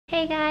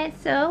Hey guys,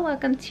 so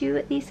welcome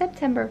to the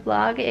September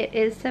vlog. It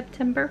is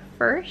September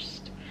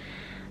 1st.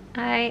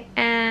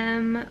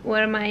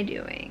 What am I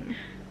doing?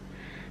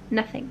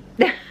 Nothing.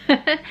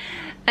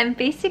 I'm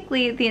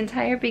basically, the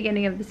entire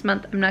beginning of this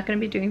month, I'm not going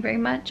to be doing very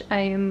much.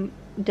 I am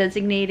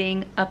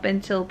designating up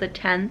until the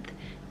 10th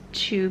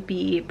to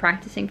be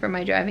practicing for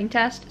my driving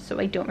test, so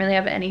I don't really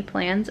have any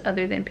plans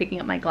other than picking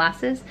up my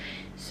glasses.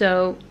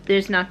 So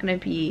there's not going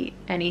to be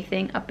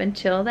anything up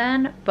until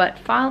then, but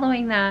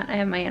following that I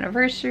have my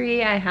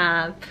anniversary. I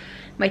have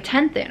my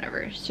 10th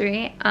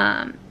anniversary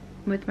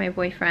with my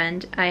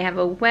boyfriend. I have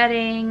a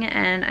wedding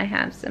and I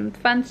have some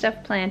fun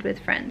stuff planned with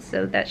friends,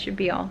 so that should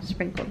be all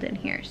sprinkled in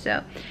here.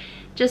 So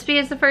just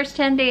because the first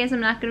 10 days I'm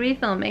not going to be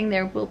filming,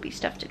 there will be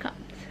stuff to come.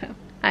 So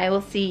I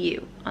will see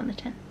you on the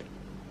 10th.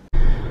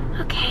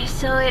 Okay,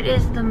 so it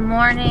is the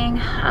morning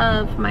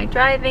of my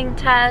driving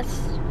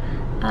test.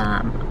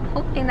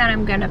 Hoping that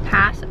I'm gonna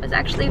pass. I was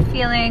actually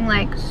feeling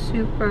like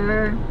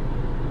super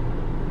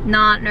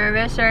not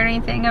nervous or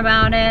anything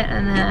about it,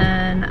 and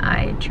then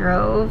I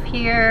drove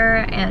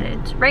here and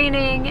it's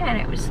raining and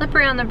it was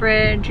slippery on the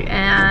bridge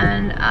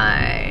and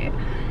I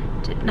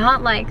did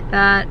not like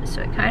that,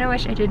 so I kind of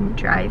wish I didn't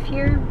drive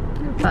here,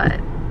 but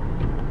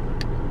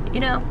you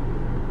know,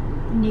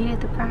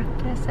 needed the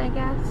practice, I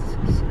guess.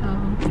 So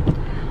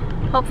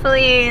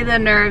hopefully the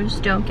nerves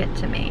don't get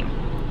to me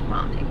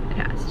while I'm taking the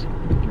test.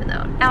 Even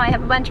though now I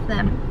have a bunch of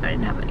them, I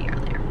didn't have any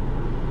earlier.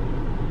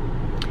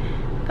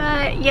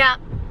 But yeah,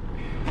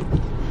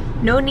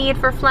 no need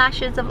for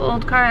flashes of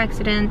old car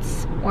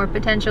accidents or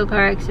potential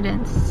car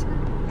accidents.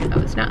 That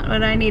was not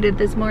what I needed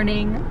this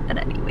morning. But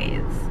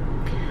anyways,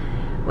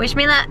 wish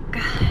me luck.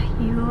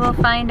 You will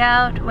find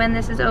out when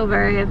this is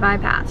over if I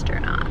passed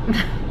or not.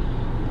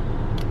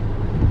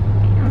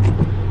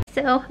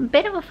 So, a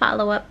bit of a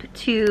follow-up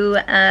to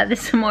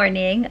this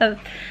morning of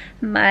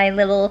my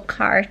little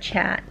car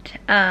chat.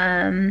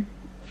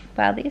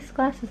 Wow, these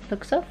glasses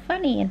look so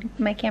funny in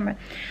my camera.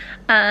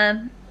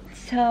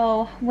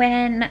 So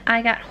when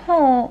I got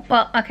home,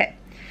 well, okay.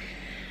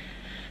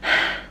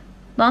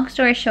 Long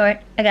story short,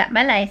 I got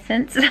my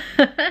license.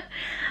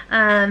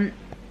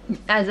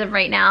 As of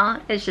right now,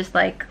 it's just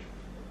like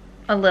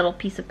a little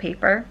piece of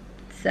paper.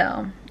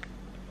 So,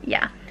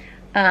 yeah.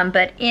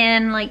 But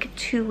in like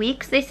 2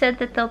 weeks, they said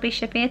that they'll be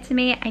shipping it to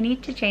me. I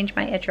need to change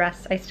my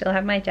address. I still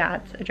have my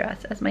dad's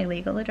address as my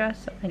legal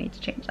address, so I need to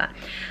change that.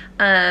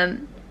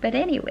 But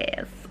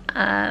anyways,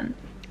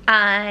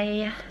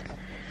 I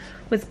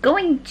was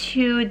going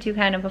to do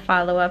kind of a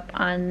follow-up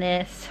on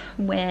this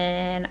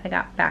when I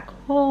got back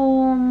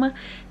home,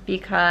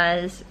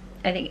 because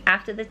I think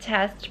after the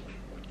test,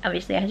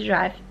 obviously I had to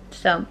drive,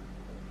 so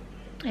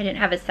I didn't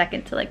have a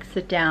second to like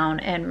sit down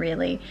and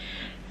really,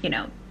 you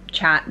know,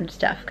 chat and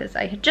stuff, because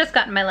I had just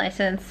gotten my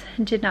license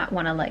and did not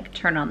want to like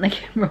turn on the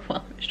camera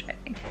while I was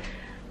driving.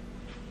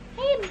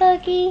 Hey,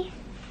 Buggy.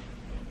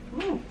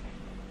 Ooh.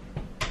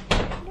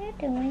 What are you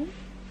doing?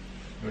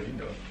 What are you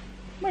doing?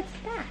 What's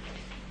that?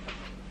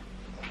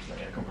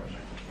 Air compressor.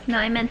 No,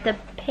 I meant the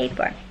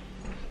paper.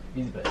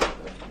 He's bad.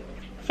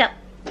 So,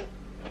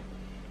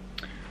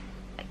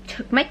 I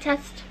took my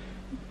test.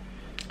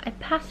 I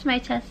passed my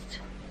test.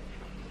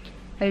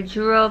 I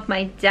drove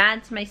my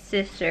dad to my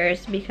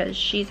sister's because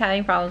she's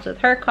having problems with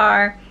her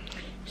car.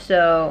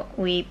 So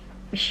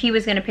she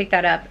was gonna pick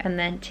that up and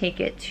then take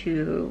it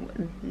to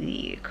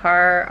the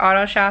car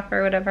auto shop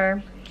or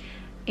whatever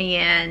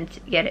and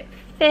get it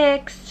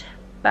fixed.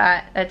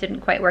 But that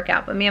didn't quite work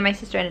out. But me and my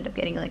sister ended up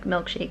getting like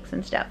milkshakes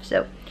and stuff.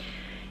 So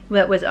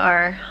that was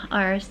our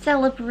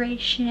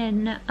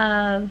celebration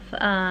of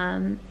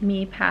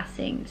me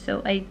passing.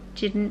 So I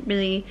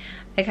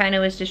kind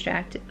of was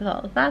distracted with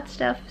all of that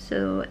stuff.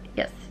 So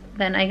yes,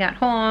 then I got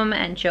home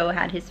and Joe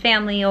had his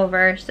family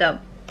over. So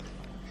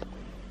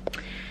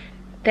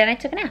then I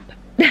took a nap.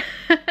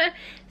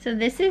 So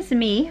this is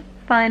me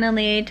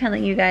finally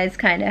telling you guys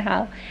kind of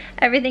how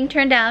everything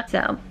turned out.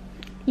 So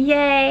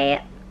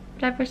yay,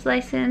 driver's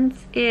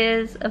license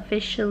is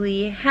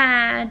officially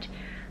had.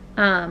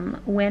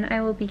 When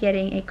I will be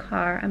getting a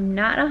car, I'm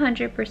not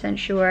 100%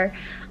 sure.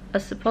 I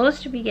was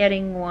supposed to be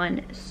getting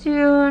one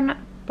soon,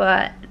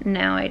 but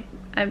now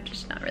I'm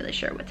just not really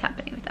sure what's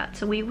happening with that.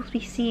 So we will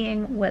be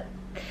seeing what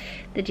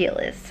the deal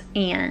is,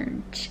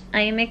 and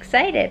I am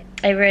excited.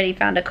 I already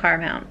found a car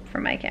mount for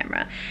my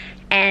camera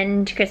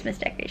and Christmas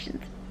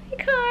decorations. My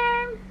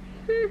car.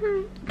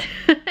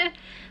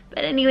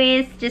 But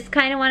anyways, just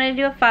kind of wanted to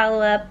do a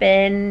follow-up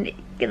and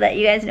let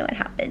you guys know what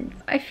happened.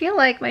 I feel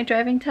like my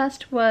driving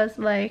test was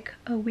like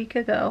a week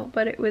ago,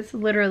 but it was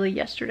literally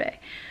yesterday.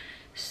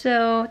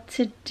 So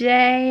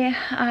today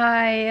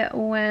I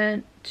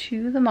went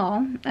to the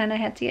mall and I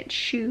had to get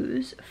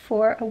shoes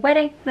for a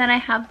wedding that I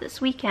have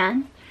this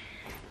weekend.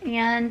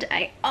 And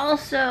I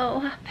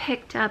also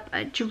picked up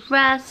a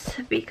dress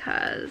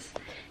because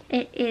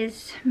it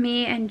is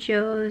me and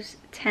Joe's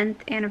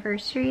 10th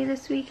anniversary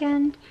this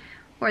weekend,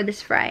 or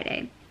this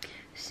Friday.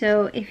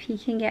 So if he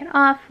can get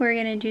off, we're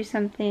gonna do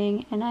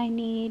something and I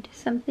need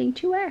something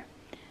to wear.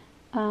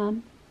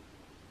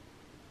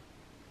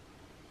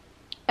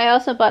 I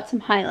also bought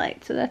some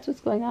highlights, so that's what's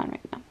going on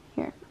right now.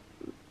 Here.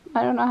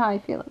 I don't know how I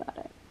feel about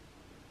it.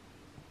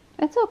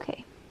 It's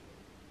okay.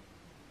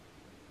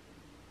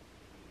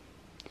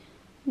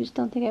 I just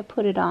don't think I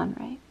put it on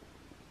right.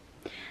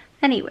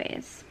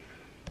 Anyways,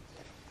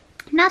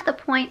 not the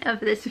point of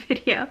this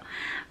video,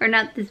 or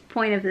not the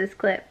point of this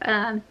clip.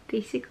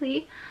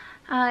 Basically,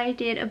 I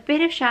did a bit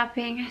of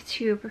shopping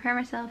to prepare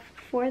myself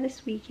for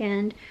this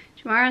weekend.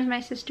 Tomorrow's my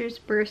sister's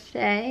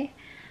birthday,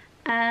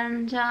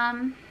 and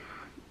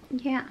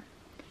yeah,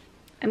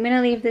 I'm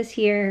gonna leave this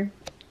here,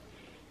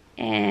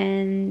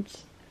 and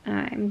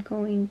I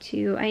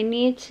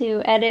need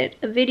to edit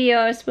a video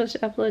I was supposed to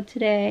upload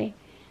today.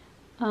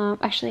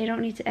 Actually, I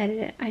don't need to edit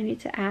it. I need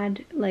to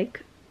add,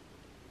 like,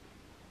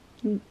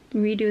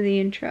 redo the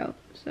intro.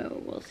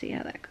 So we'll see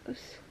how that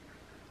goes.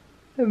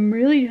 I'm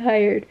really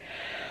tired.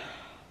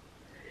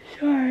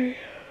 Sorry.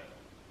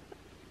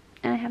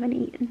 And I haven't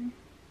eaten.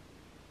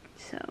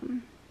 So.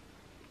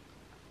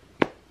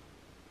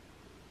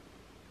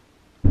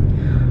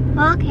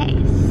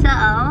 Okay,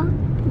 so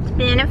it's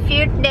been a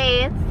few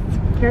days.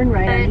 Turn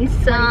right on East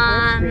It's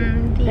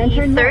 24th Street. the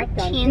Turn left on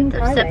 13th King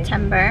of Highway.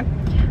 September.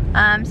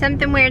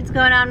 Something weird's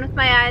going on with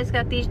my eyes.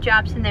 Got these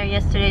drops in there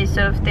yesterday,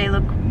 so if they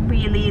look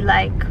really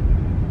like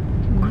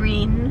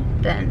green,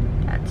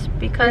 then that's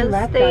because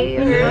left they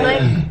on King are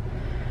Highway. like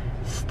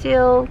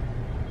still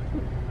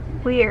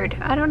weird.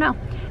 I don't know.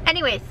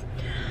 Anyways,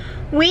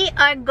 we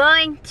are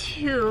going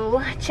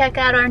to check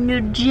out our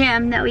new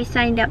gym that we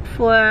signed up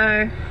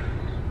for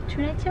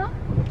 2 nights ago?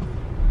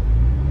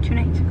 2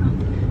 nights ago.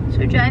 So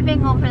we're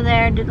driving over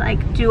there to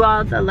like do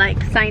all the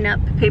like sign up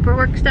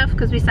paperwork stuff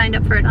because we signed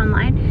up for it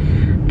online.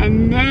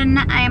 And then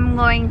I'm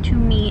going to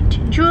meet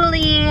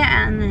Julie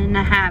and then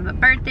I have a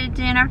birthday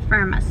dinner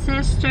for my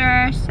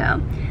sister.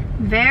 So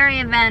very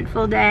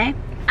eventful day.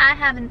 I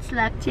haven't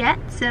slept yet,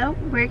 so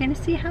we're gonna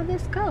see how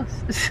this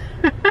goes.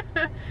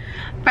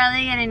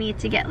 Probably gonna need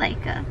to get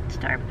like a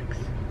Starbucks.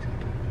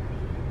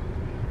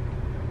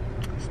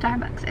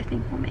 Starbucks I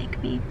think will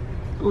make me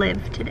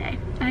live today.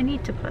 I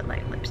need to put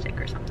like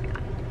lipstick or something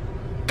on.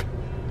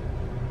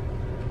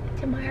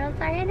 Tomorrow's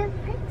our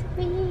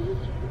anniversary.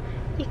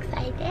 You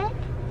excited?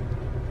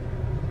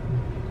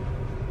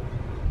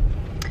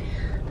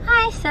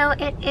 Hi, so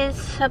it is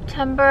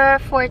September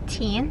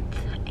 14th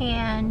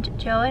and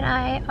Joe and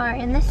I are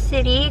in the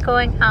city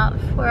going out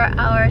for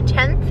our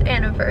 10th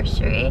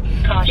anniversary.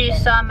 If you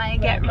saw my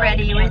get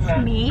ready with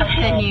me,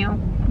 then you,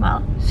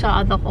 well,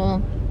 saw the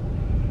whole,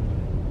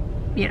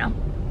 you know,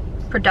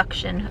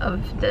 production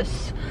of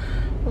this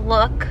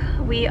look.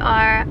 We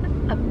are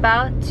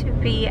about to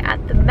be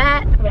at the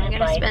Met. We're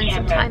gonna spend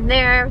some time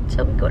there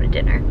until we go to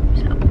dinner.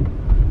 So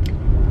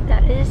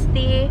that is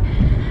the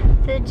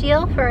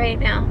deal for right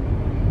now.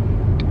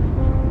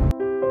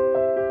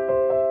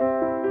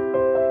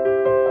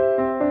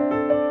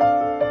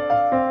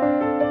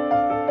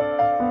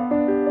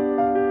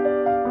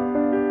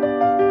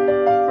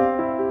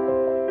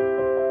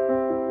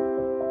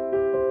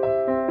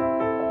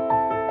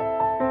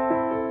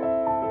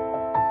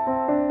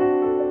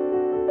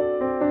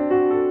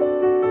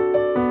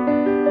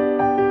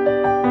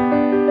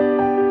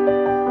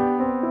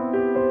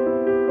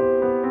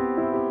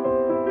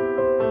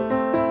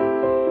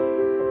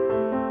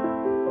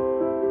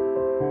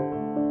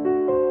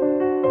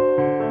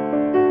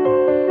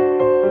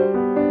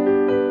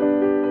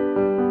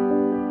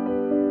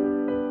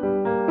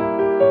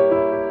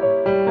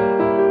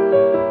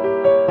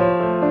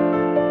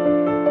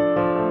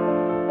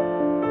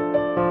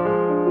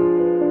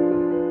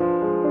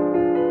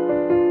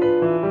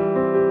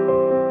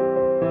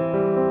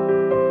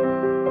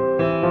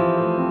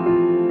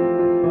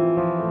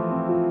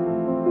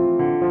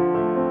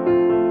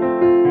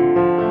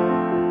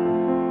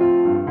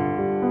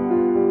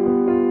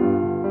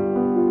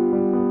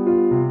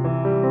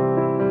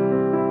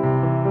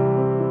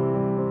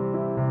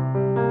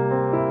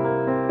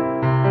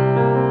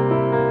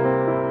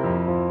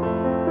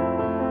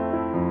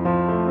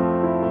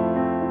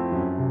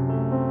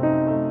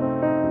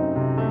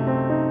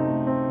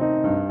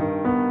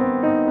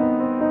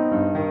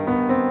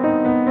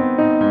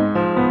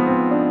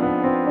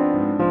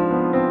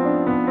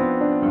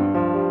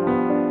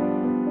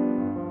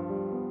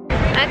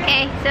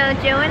 So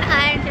Joe and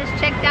I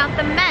just checked out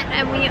the Met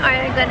and we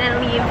are gonna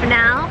leave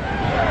now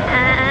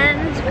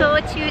and go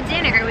to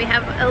dinner. We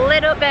have a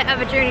little bit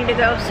of a journey to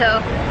go,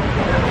 so,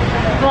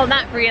 well,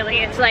 not really,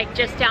 it's like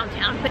just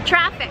downtown, but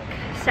traffic,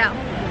 so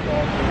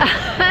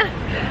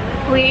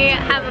we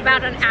have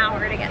about an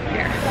hour to get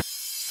there.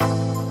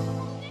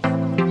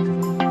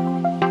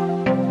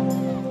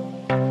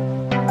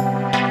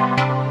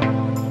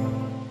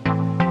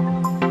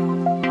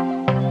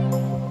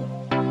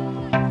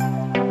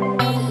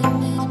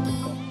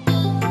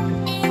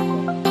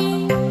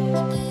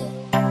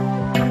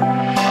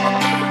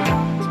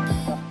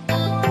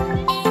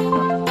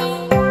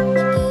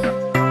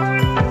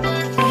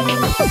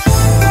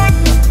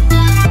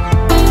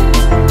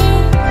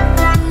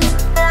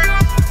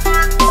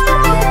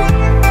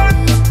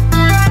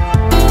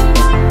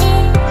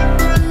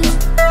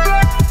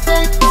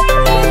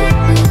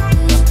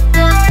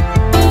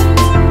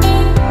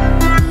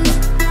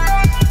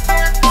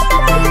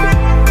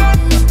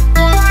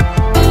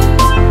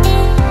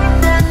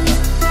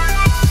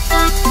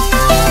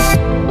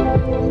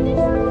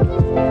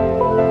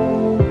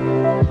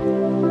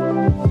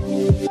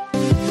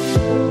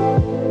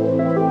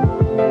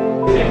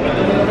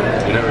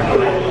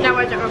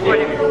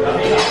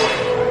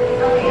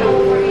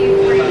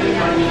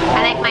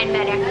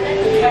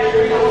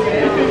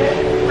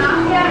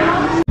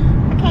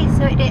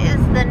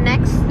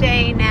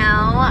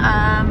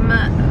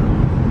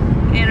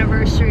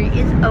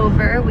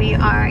 over. We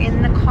are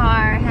in the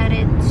car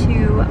headed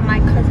to my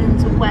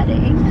cousin's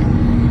wedding.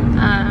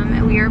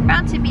 And we are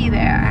about to be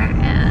there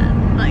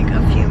in like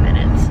a few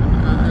minutes.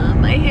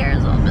 My hair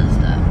is all messed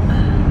up.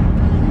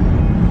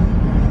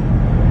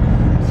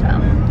 So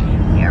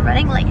we are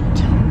running late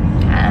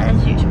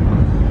as usual.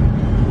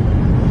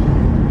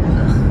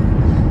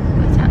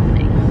 What's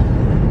happening?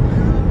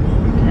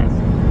 Okay.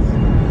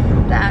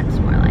 That's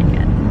more like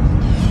it.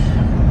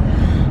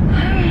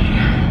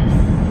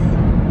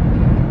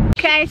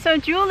 Okay, so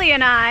Julie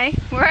and I,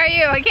 where are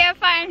you? I can't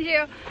find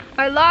you.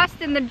 Are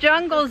lost in the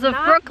jungles of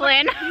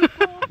Brooklyn. What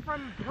people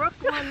from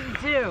Brooklyn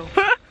do.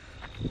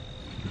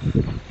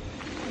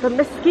 The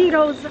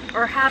mosquitoes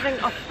are having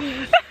a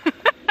feast.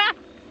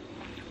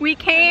 We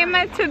came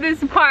to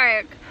this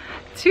park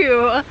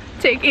to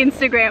take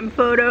Instagram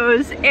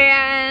photos,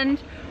 and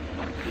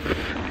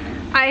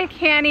I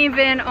can't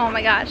even, oh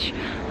my gosh.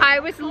 I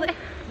was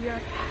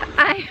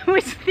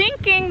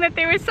thinking that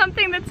there was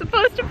something that's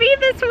supposed to be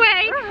this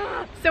way.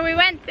 So we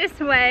went this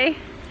way.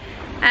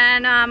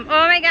 And oh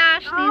my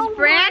gosh, these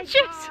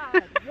branches.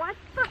 What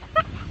the?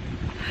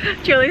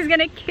 Julie's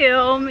gonna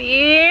kill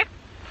me.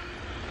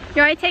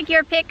 You want to take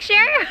your picture?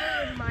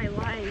 Never in my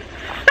life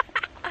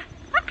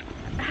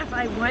have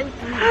I went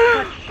through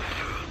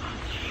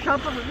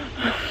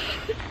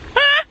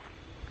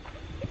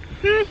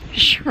such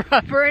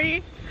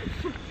shrubbery.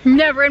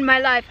 Never in my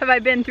life have I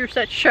been through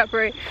such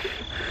shrubbery.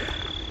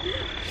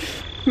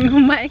 Oh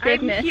my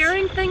goodness. I'm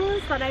hearing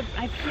things that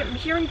I'm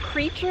hearing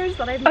creatures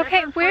that I've never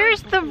Okay, heard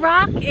where's the before.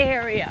 rock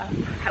area?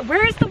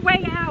 Where's the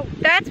way out?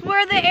 That's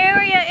where the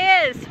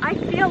area is. I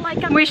feel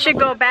like I'm We should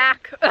go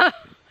back.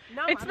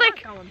 No, It's I'm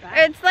like not going back.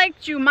 it's like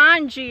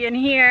Jumanji in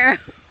here.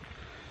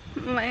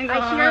 Oh my god.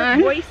 I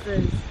hear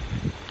voices.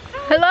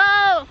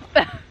 Hello.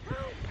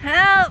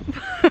 Help.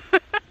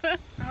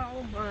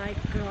 Oh my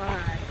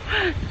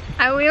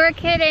god. We were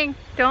kidding.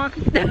 Don't.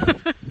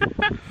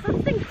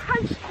 Something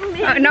touched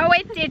me. Oh, no,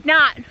 it did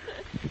not.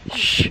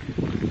 Shh.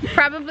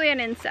 Probably an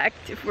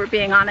insect, if we're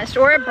being honest,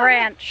 or a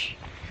branch.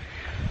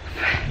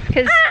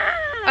 Because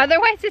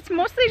otherwise, it's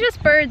mostly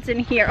just birds in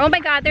here. Oh my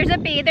god, there's a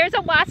bee, there's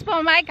a wasp.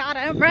 Oh my god,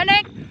 I'm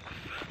running.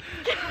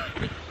 Get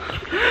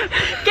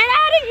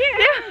out of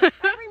here!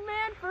 Every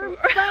man for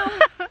himself.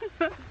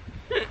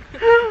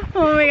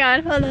 Oh my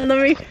god, hold on,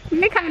 let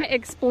me kind of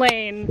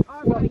explain.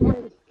 Oh my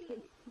god.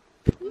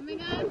 Oh my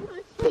god.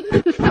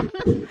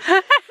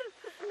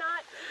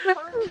 Not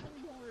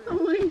Oh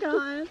my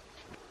god.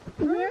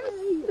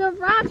 Where's the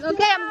rocks?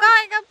 Okay,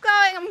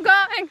 I'm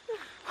going.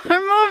 We're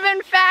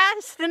moving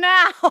fast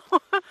now.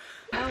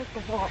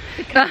 alcohol.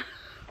 Because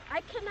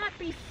I cannot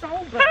be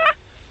sober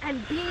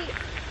and be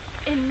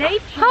in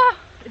nature.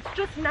 It's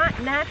just not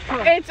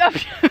natural. It's up.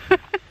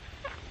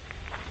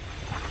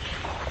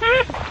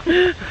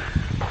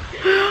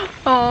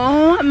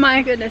 Oh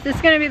my goodness,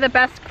 it's gonna be the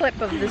best clip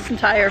of this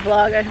entire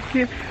vlog.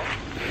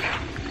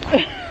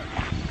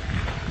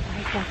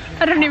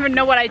 I don't even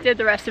know what I did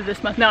the rest of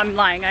this month. No, I'm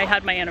lying. I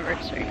had my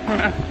anniversary.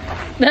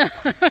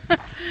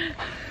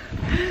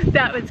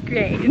 That was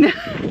great.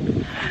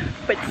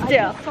 But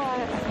still. I just saw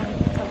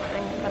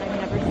something that I've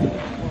never seen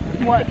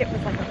before. What? I think it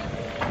was like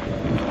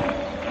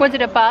a Was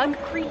it a bug?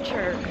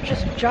 creature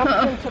just jumped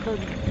into the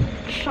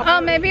shovel.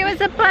 Oh, maybe it was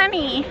a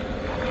bunny.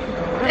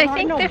 There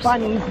are no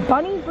bunnies.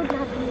 Bunnies would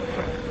not be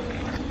here.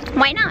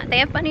 Why not? They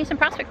have bunnies in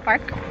Prospect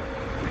Park.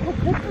 But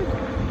this is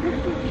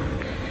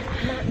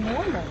not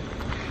normal.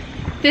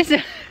 This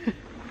is...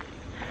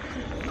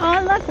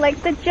 Oh, look,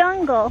 like the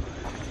jungle.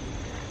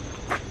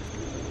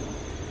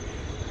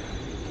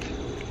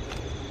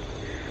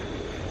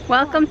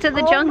 Welcome to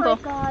the jungle. Oh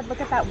my god,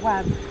 look at that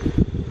web.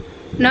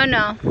 No,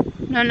 no.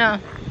 No, no.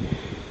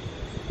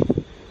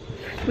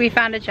 We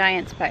found a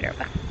giant spider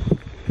web.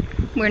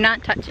 We're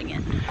not touching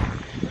it.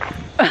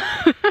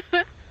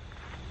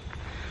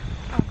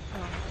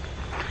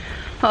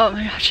 Oh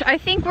my gosh. I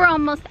think we're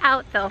almost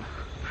out though.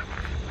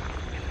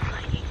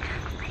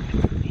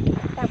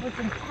 That was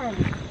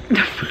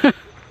intense.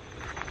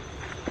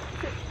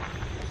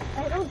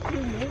 I don't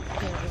do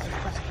nature.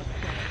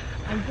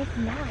 I'm just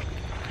not.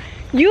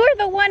 You're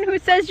the one who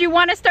says you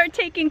want to start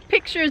taking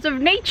pictures of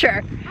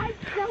nature. I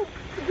don't,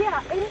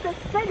 yeah, in the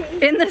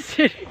city. In the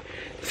city.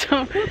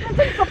 So This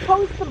isn't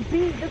supposed to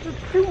be, this is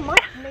too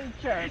much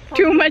nature.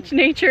 too much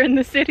nature in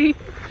the city.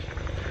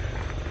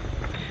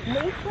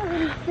 Nature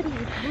in the city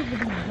is supposed to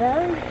be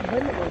very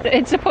limited.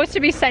 It's supposed to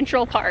be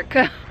Central Park.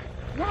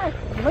 Yes,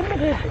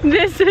 limited.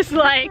 This is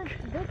like...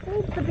 This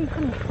needs to be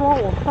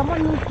controlled.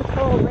 Someone needs to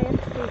call a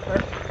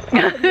landscaper.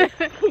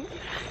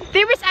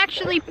 There was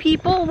actually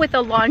people with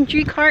a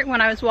laundry cart when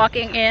I was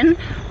walking in,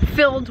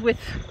 filled with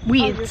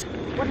weeds.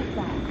 What is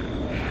that?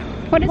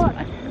 What is Look,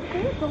 what?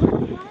 there's a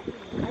little dragon.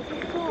 I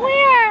just saw it.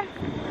 Where?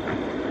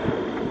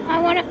 I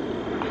wanna...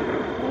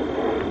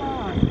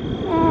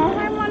 Oh,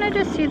 I wanted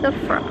to see the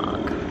frog.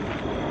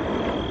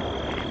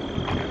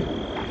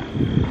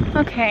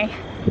 Okay.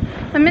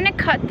 I'm gonna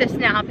cut this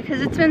now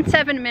because it's been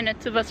 7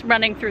 minutes of us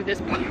running through this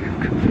park.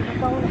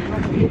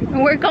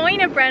 We're going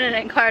to Brennan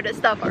and Carr to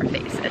stuff our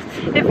faces.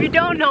 If you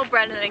don't know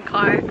Brennan and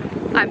Carr,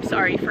 I'm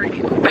sorry for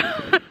you.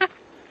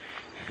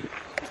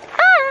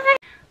 Hi!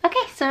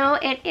 Okay, so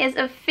it is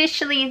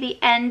officially the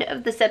end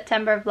of the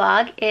September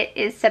vlog. It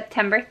is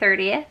September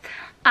 30th.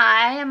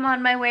 I am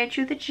on my way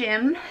to the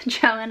gym.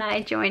 Joe and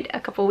I joined a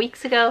couple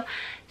weeks ago,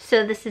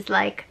 so this is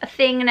like a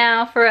thing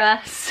now for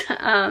us.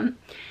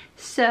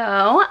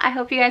 So I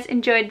hope you guys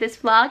enjoyed this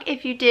vlog.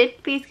 If you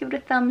did, please give it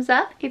a thumbs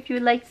up. If you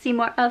would like to see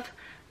more of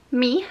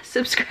me,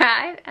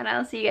 subscribe, and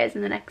I'll see you guys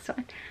in the next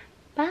one.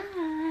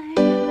 Bye!